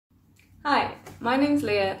Hi, my name's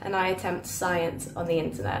Leah and I attempt science on the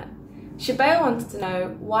internet. Shabelle wanted to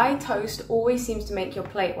know why toast always seems to make your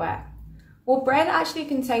plate wet. Well, bread actually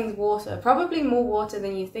contains water, probably more water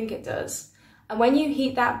than you think it does. And when you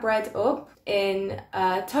heat that bread up in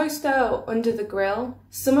a toaster or under the grill,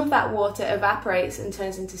 some of that water evaporates and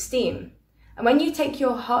turns into steam. And when you take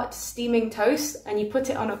your hot steaming toast and you put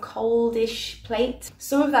it on a coldish plate,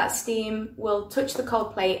 some of that steam will touch the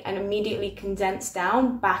cold plate and immediately condense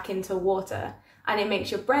down back into water. And it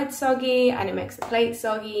makes your bread soggy and it makes the plate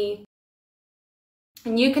soggy.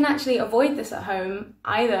 And you can actually avoid this at home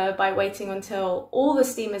either by waiting until all the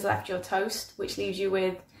steam has left your toast, which leaves you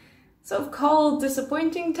with sort of cold,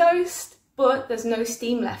 disappointing toast, but there's no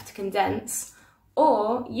steam left to condense.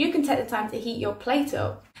 Or you can take the time to heat your plate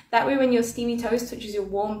up. That way when your steamy toast touches your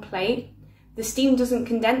warm plate, the steam doesn't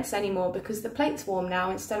condense anymore because the plate's warm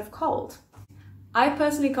now instead of cold. I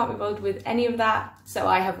personally can't be bothered with any of that, so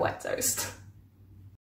I have wet toast.